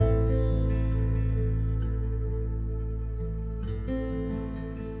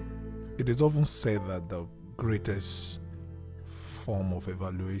It is often said that the greatest form of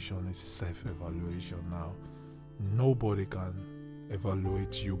evaluation is self-evaluation. Now, nobody can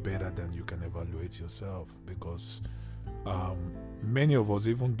evaluate you better than you can evaluate yourself, because many of us,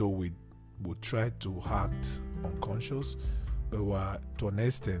 even though we would try to act unconscious, we were to an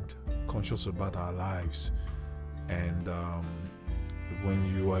extent conscious about our lives. And when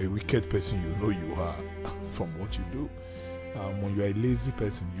you are a wicked person, you know you are from what you do. When you are a lazy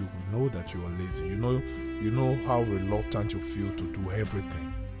person, you know that you are lazy. You know how reluctant you feel to do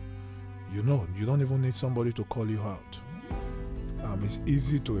everything. You don't even need somebody to call you out. It's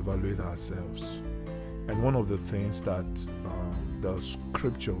easy to evaluate ourselves. And one of the things that the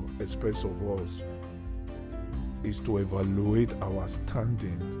scripture expects of us is to evaluate our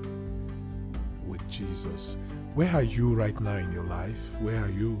standing with Jesus. Where are you right now in your life? Where are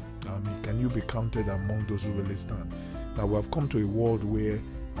you? Can you be counted among those who really stand? Now, we have come to a world where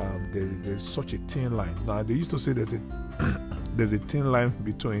there's such a thin line. Now, they used to say there's a thin line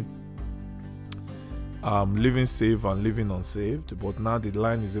between living saved and living unsaved, but now the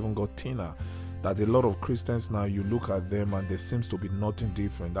line is even got thinner. That a lot of Christians now, you look at them and there seems to be nothing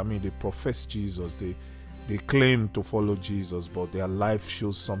different. They profess Jesus, they claim to follow Jesus, but their life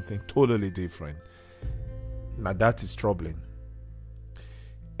shows something totally different. Now that is troubling.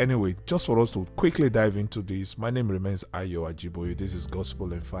 Anyway, just for us to quickly dive into this, my name remains Ayo Ajiboye. This is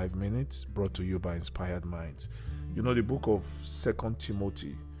Gospel in 5 Minutes, brought to you by Inspired Minds. The book of 2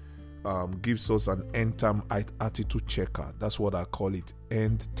 Timothy gives us an end-time attitude checker. That's what I call it,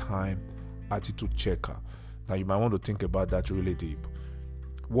 end-time attitude checker. Now, you might want to think about that really deep.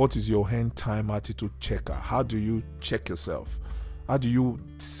 What is your end-time attitude checker? How do you check yourself? How do you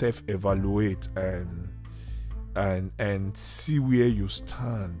self-evaluate and see where you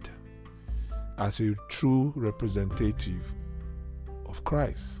stand as a true representative of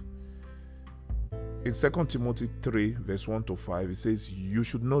Christ? In 2 Timothy 3, verse 1 to 5, it says, "You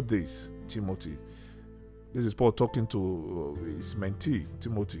should know this, Timothy." This is Paul talking to his mentee,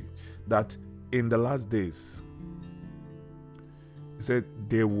 Timothy, that in the last days, he said,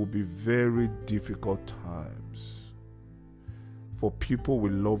 there will be very difficult times, for people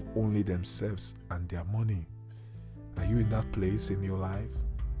will love only themselves and their money. Are you in that place in your life?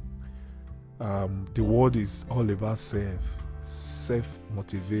 The world is all about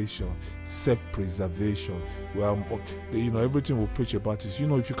self-motivation, self-preservation. Everything we preach about is,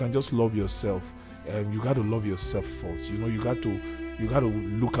 if you can just love yourself, you got to love yourself first. You got to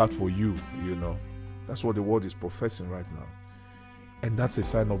look out for you. That's what the world is professing right now, and that's a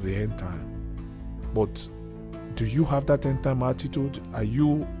sign of the end time. But do you have that end time attitude? Are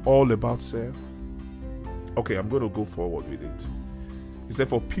you all about self? Okay, I'm going to go forward with it. He said,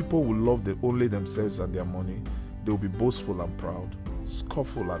 "For people will love only themselves and their money. They will be boastful and proud,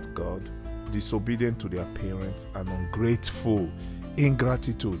 scornful at God, disobedient to their parents, and ungrateful."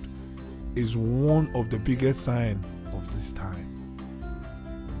 Ingratitude is one of the biggest signs of this time.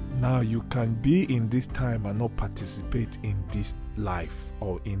 Now, you can be in this time and not participate in this life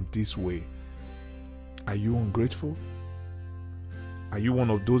or in this way. Are you ungrateful? Are you one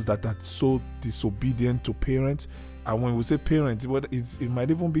of those that are so disobedient to parents? And when we say parents, it might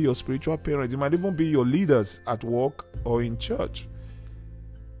even be your spiritual parents. It might even be your leaders at work or in church.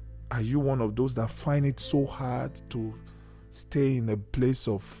 Are you one of those that find it so hard to stay in a place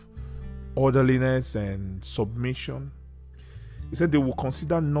of orderliness and submission? He said they will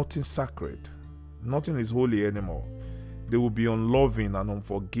consider nothing sacred. Nothing is holy anymore. They will be unloving and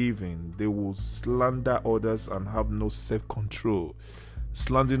unforgiving. They will slander others and have no self-control.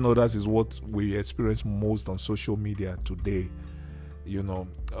 Slandering others is what we experience most on social media today.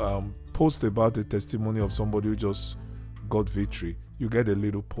 Post about the testimony of somebody who just got victory. You get a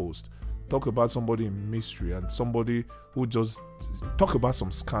little post. Talk about somebody in mystery and somebody who just talk about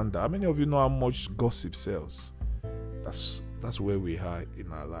some scandal. How many of you know how much gossip sells? That's where we are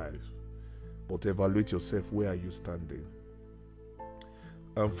in our lives. But evaluate yourself. Where are you standing?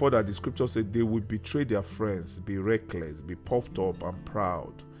 Further, the scripture said they would betray their friends, be reckless, be puffed up and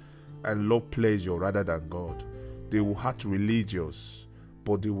proud, and love pleasure rather than God. They will act religious,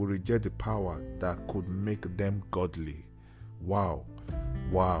 but they will reject the power that could make them godly. Wow.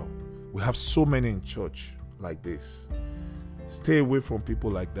 We have so many in church like this. Stay away from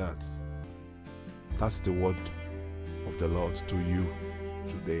people like that. That's the word of the Lord to you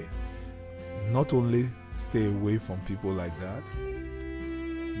today. Not only stay away from people like that,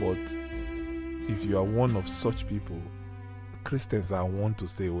 but if you are one of such people, Christians are want to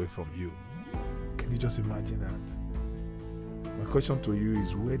stay away from you. Can you just imagine that? My question to you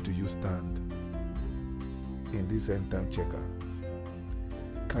is, where do you stand in this end time checkers?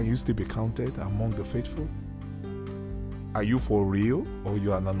 Can you still be counted among the faithful? Are you for real, or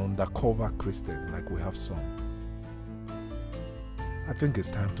you are an undercover Christian like we have some? I think it's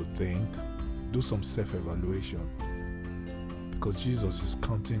time to think, do some self-evaluation, because Jesus is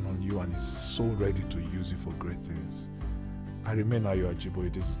counting on you and is so ready to use you for great things. I remain Ayo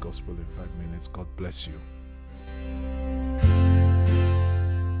Ajiboye. This is Gospel in 5 minutes. God bless you.